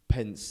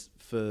pence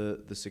for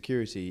the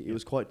security, it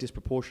was quite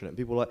disproportionate. And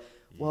people were like,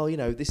 well,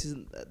 this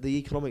isn't, the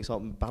economics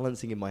aren't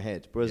balancing in my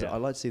head. Whereas I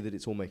like to see that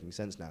it's all making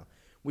sense now.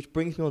 Which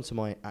brings me on to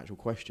my actual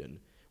question,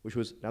 which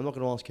was, now I'm not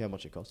going to ask you how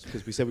much it costs,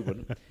 because we said we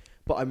wouldn't,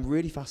 but I'm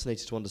really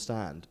fascinated to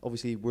understand.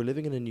 Obviously, we're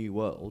living in a new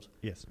world.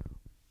 Yes.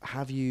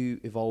 Have you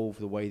evolved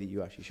the way that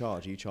you actually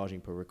charge? Are you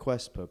charging per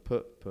request, per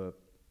put, per...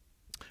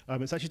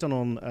 It's actually done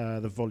on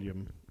the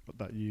volume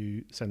that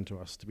you send to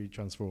us to be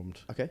transformed.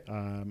 Okay.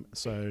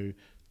 So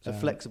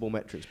flexible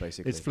metrics,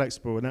 basically. It's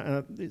flexible,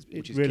 and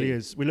it really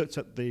is. We looked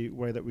at the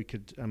way that we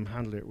could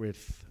handle it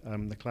with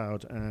the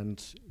cloud,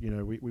 and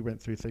we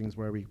went through things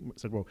where we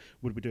said, well,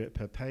 would we do it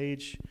per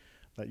page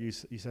that you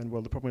send?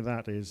 Well, the problem with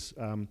that is,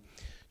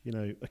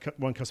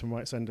 one customer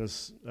might send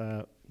us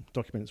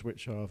documents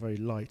which are very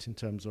light in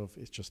terms of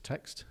it's just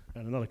text,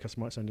 and another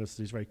customer might send us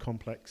these very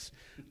complex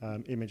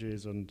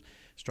images and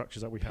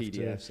structures that we have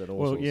PDFs to. And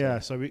all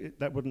sorts. So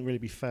that wouldn't really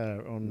be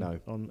fair on. No.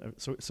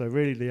 So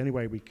really, the only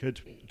way we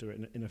could do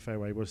it in a fair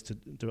way was to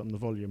do it on the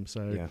volume.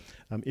 So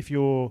if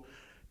you're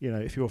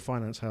a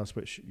finance house,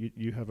 which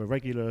you have a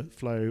regular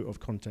flow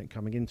of content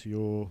coming into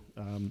your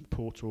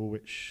portal,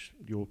 which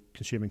you're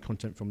consuming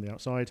content from the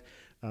outside,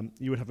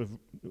 you would have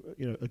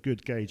a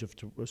good gauge as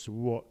to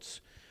what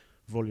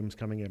volume's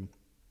coming in.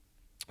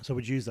 So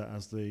we'd use that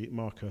as the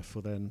marker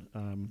for then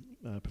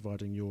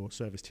providing your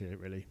service tier,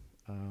 really.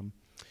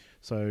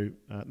 So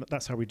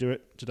that's how we do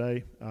it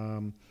today.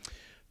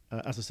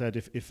 As I said,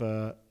 if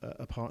a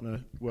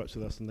partner works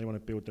with us and they want to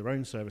build their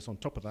own service on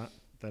top of that,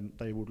 then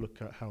they would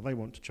look at how they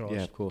want to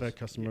charge their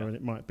customer, and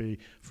it might be,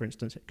 for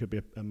instance, it could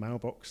be a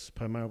mailbox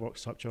per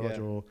mailbox type charge,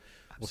 or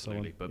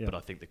absolutely. So on. But I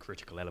think the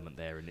critical element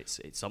there, and it's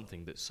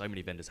something that so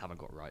many vendors haven't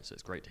got right. So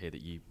it's great to hear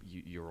that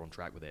you're on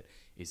track with it.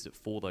 Is that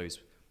for those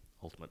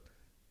ultimate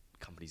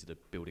companies that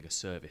are building a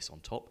service on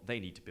top, they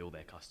need to build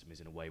their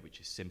customers in a way which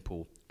is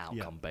simple,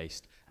 outcome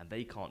based, and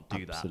they can't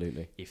do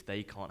that if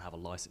they can't have a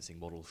licensing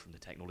model from the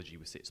technology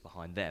which sits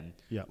behind them,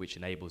 which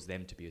enables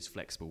them to be as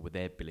flexible with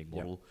their billing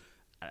model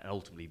And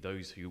ultimately,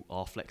 those who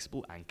are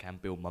flexible and can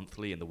bill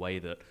monthly in the way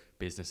that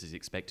businesses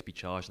expect to be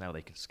charged now,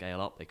 they can scale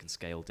up, they can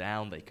scale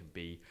down, they can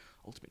be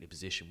ultimately in a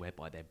position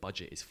whereby their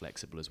budget is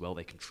flexible as well.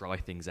 They can try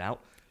things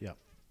out. Yeah.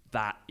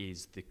 That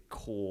is the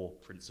core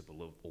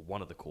principle of, or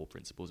one of the core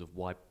principles of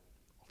why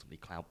ultimately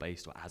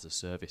cloud-based or as a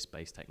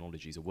service-based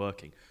technologies are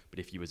working. But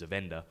if you as a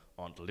vendor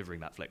aren't delivering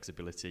that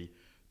flexibility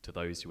to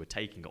those who are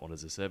taking it on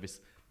as a service,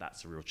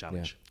 that's a real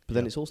challenge. Yeah. But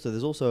then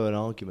there's also an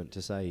argument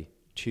to say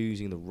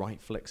choosing the right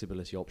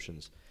flexibility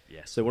options.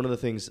 Yes. So one of the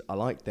things I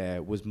liked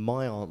there was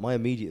my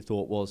immediate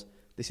thought was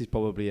this is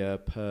probably a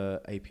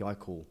per API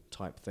call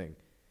type thing.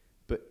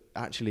 But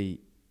actually,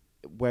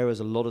 whereas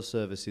a lot of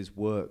services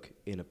work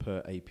in a per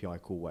API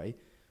call way,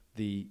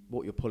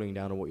 what you're pulling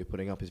down and what you're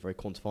putting up is very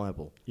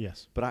quantifiable.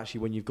 Yes. But actually,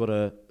 when you've got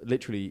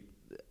literally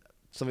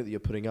something that you're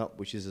putting up,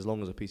 which is as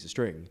long as a piece of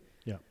string,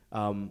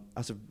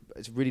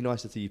 it's really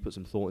nice to see you put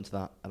some thought into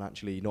that and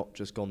actually not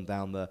just gone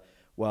down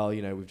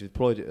we've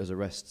deployed it as a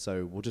REST,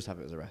 so we'll just have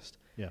it as a REST.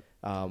 Yeah.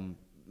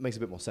 Makes a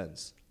bit more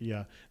sense.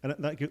 Yeah, and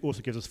that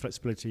also gives us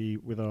flexibility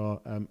with our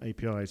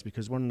APIs,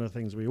 because one of the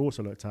things we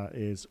also looked at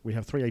is we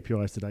have 3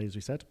 APIs today, as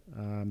we said.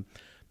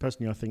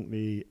 Personally, I think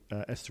the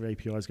S3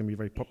 API is going to be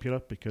very popular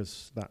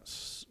because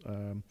that's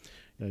one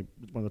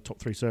of the top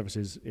 3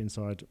 services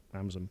inside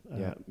Amazon.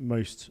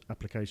 Most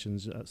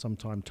applications at some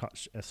time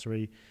touch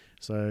S3,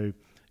 so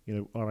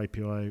our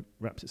API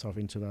wraps itself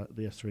into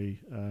the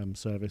S3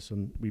 service,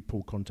 and we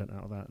pull content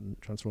out of that and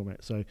transform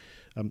it. So,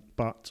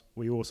 but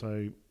we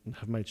also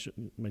have made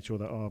sure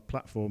that our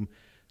platform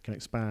can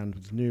expand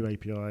with new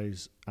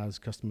APIs as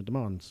customer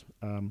demands.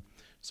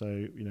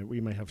 So,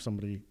 we may have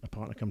a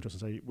partner come to us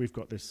and say, we've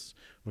got this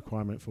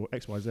requirement for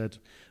XYZ,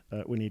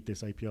 we need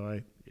this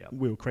API. Yep.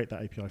 We'll create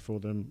that API for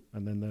them,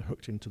 and then they're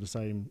hooked into the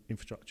same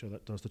infrastructure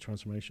that does the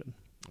transformation.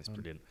 That's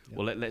brilliant. Yeah.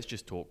 Well, let's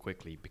just talk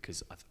quickly,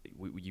 because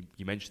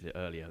you mentioned it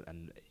earlier,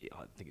 and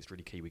I think it's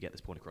really key we get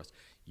this point across.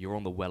 You're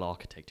on the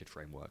well-architected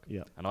framework.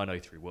 Yeah. And I know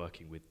through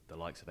working with the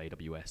likes of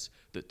AWS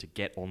that to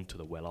get onto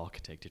the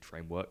well-architected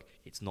framework,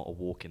 it's not a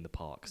walk in the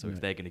park. So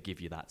if they're going to give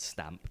you that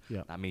stamp,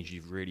 that means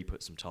you've really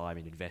put some time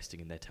in investing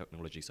in their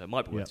technology. So it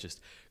might be worth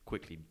just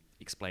quickly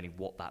explaining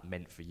what that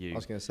meant for you. I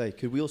was going to say,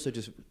 could we also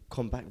just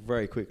come back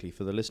very quickly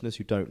for the listeners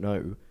who don't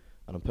know,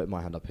 and I'm putting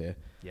my hand up here.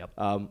 Yep.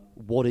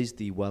 What is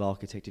the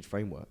well-architected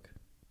framework?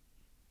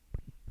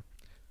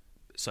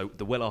 So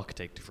the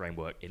well-architected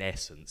framework, in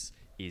essence,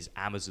 is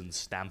Amazon's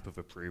stamp of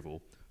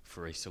approval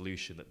for a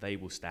solution that they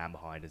will stand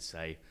behind and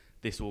say,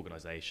 this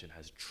organization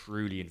has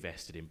truly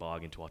invested in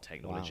buying into our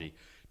technology,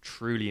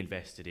 truly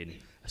invested in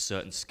a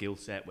certain skill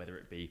set, whether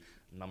it be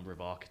a number of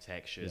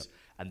architectures,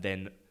 and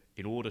then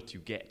in order to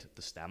get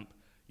the stamp,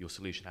 your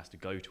solution has to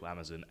go to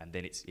Amazon, and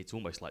then it's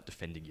almost like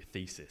defending your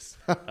thesis.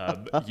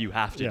 You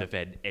have to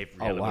defend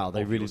every element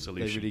of your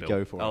solution. They really build.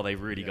 go for it. Oh, they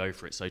really go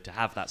for it. So to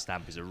have that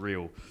stamp is a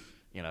real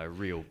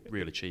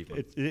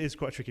achievement. It is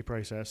quite a tricky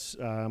process,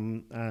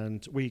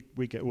 and we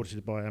get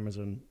audited by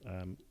Amazon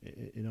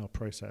in our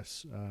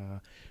process.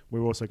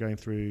 We're also going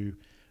through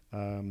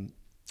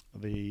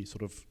the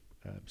sort of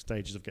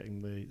stages of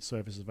getting the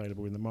services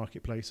available in the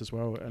marketplace as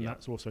well, and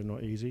that's also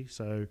not easy.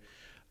 So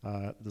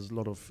there's a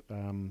lot of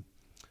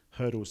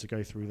hurdles to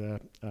go through there.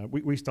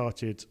 We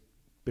started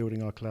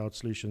building our cloud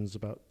solutions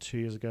about 2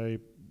 years ago,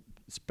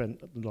 spent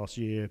the last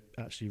year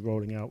actually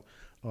rolling out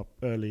our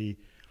early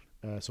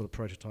sort of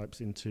prototypes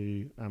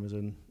into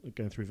Amazon,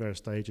 going through various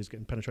stages,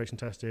 getting penetration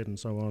tested and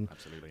so on.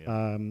 Absolutely,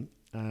 yeah.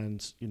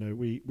 And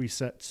we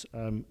set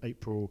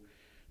April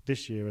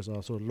this year as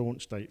our sort of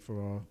launch date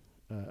for our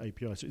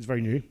API. So it's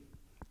very new.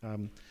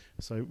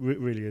 So it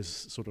really is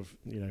sort of,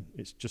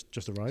 it's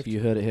just arrived. So you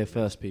heard it here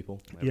first,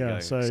 people. There we go.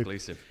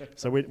 Exclusive.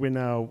 So we're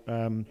now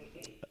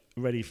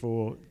ready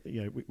for,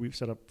 we've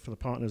set up for the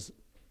partners,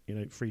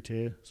 free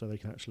tier, so they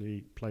can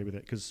actually play with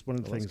it. Because one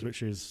of the things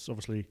which is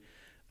obviously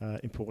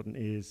important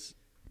is,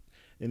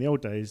 in the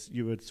old days,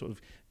 you would sort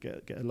of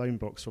get a loan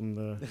box from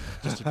the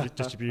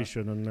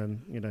distribution, and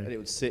then and it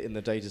would sit in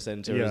the data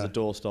center as a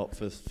doorstop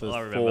for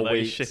 4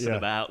 weeks. Shitting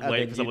about,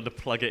 waiting for someone to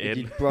plug it in.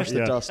 You'd brush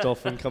the dust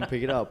off and come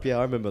pick it up. Yeah,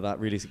 I remember that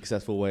really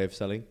successful way of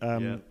selling.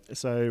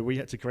 So we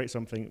had to create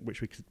something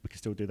which we could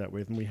still do that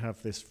with, and we have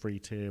this free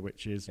tier,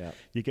 which is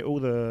you get all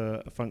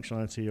the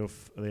functionality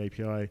of the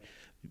API.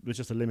 There's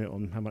just a limit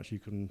on how much you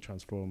can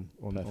transform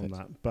on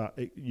that. But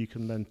you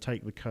can then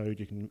take the code,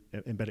 you can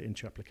embed it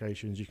into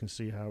applications, you can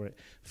see how it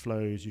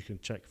flows, you can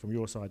check from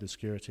your side the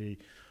security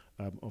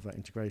of that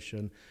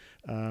integration.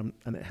 And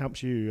it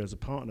helps you as a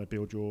partner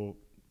build your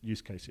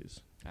use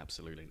cases.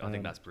 Absolutely. I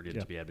think that's brilliant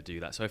to be able to do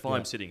that. So if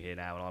I'm sitting here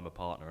now and I'm a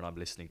partner and I'm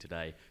listening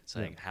today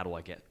saying, how do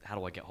I get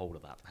hold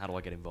of that? How do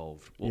I get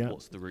involved?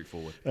 What's the route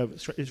forward?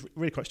 It's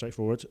really quite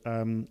straightforward.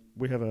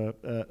 We have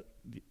a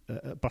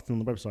button on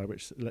the website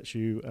which lets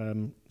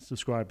you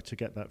subscribe to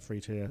get that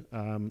free tier,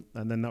 and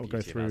then that will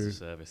go through as a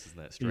service, isn't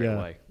it? Straight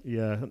away.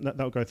 Yeah, that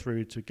will go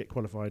through to get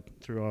qualified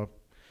through our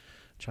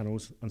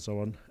channels and so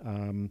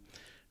on.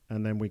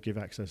 And then we give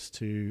access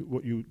to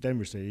what you then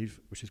receive,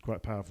 which is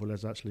quite powerful.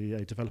 There's actually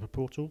a developer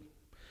portal.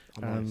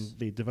 And nice.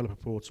 the developer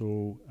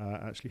portal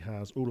actually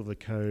has all of the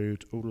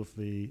code, all of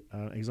the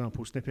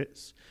example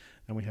snippets,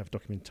 and we have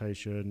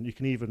documentation. You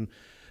can even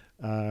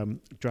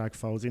drag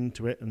files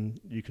into it, and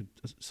you could,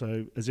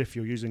 so as if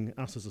you're using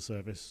us as a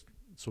service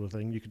sort of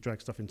thing, you could drag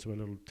stuff into a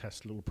little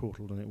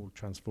portal, and it will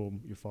transform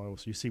your file.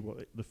 So you see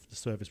what the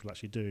service will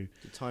actually do.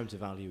 The time to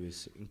value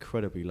is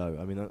incredibly low.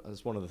 I mean,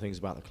 that's one of the things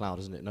about the cloud,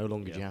 isn't it? No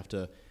longer do you have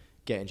to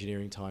get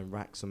engineering time,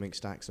 rack something,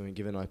 stack something,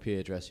 give an IP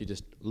address. You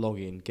just log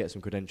in, get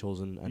some credentials,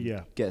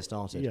 and get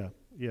started.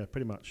 Yeah,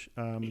 pretty much.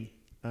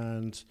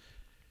 And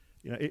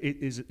it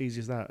is as easy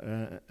as that.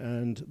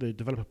 And the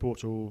developer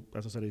portal,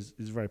 as I said, is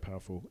very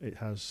powerful. It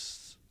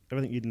has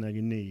everything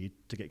you need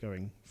to get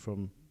going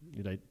from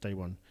day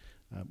one,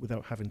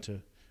 without having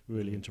to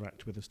really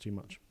interact with us too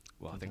much.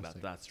 Well, Fantastic. I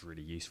think that's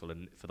really useful.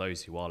 And for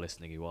those who are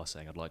listening, who are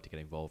saying, I'd like to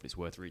get involved, it's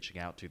worth reaching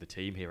out to the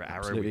team here at Arrow.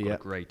 Absolutely, We've got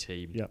a great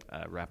team Yep.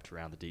 wrapped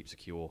around the Deep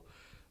Secure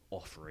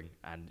offering.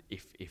 And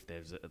if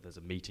there's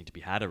a meeting to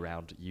be had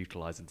around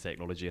utilising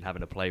technology and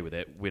having a play with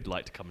it, we'd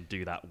like to come and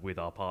do that with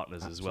our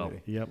partners as well.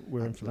 Absolutely. Yeah,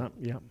 we're in for that.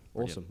 Yeah.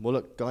 Awesome. Well,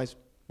 look, guys,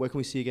 where can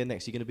we see you again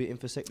next? Are you going to be at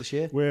InfoSec this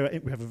year? We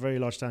have a very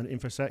large stand at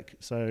InfoSec,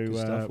 so Good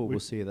stuff. We'll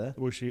see you there.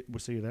 we'll see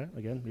you there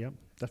again. Yeah,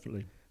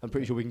 definitely. I'm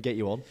pretty sure we can get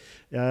you on.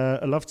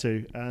 I'd love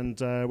to, and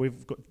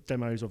we've got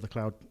demos of the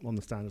cloud on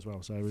the stand as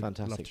well, so we'd love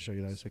Fantastic. to show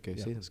you those. Okay,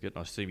 Yeah. see. That's good.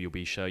 I assume you'll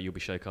be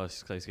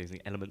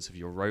showcasing elements of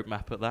your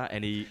roadmap at that.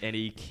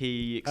 Any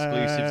key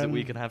exclusives that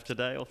we can have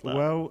today off that?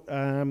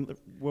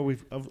 Well, we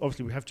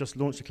have just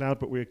launched the cloud,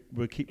 but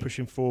we'll keep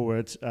pushing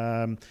forward.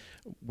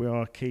 We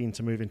are keen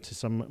to move into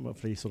some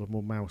of the sort of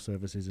more MAU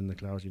services in the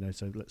cloud.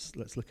 So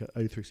let's look at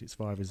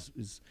O365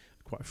 is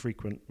quite a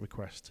frequent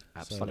request.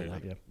 Absolutely. So,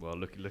 yeah. Well,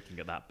 looking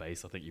at that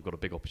base, I think you've got a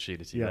big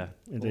opportunity Yeah, there.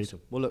 indeed.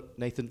 Awesome. Well, look,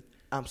 Nathan,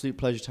 absolute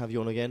pleasure to have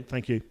you on again.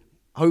 Thank you.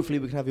 Hopefully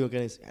we can have you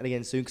again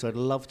soon, because I'd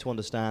love to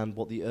understand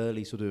what the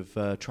early sort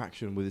of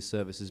traction with this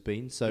service has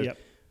been. So Yep.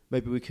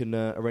 maybe we can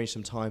arrange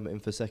some time at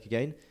InfoSec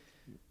again.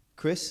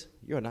 Chris,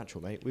 you're a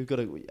natural, mate. We've got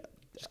to...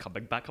 Just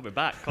coming back.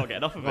 Can't get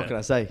enough of What it. can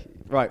I say?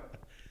 Right.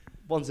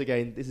 Once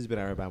again, this has been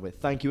Arrow Bandwidth.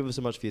 Thank you ever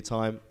so much for your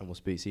time, and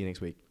we'll see you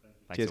next week.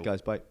 Thanks Cheers, all.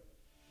 guys. Bye.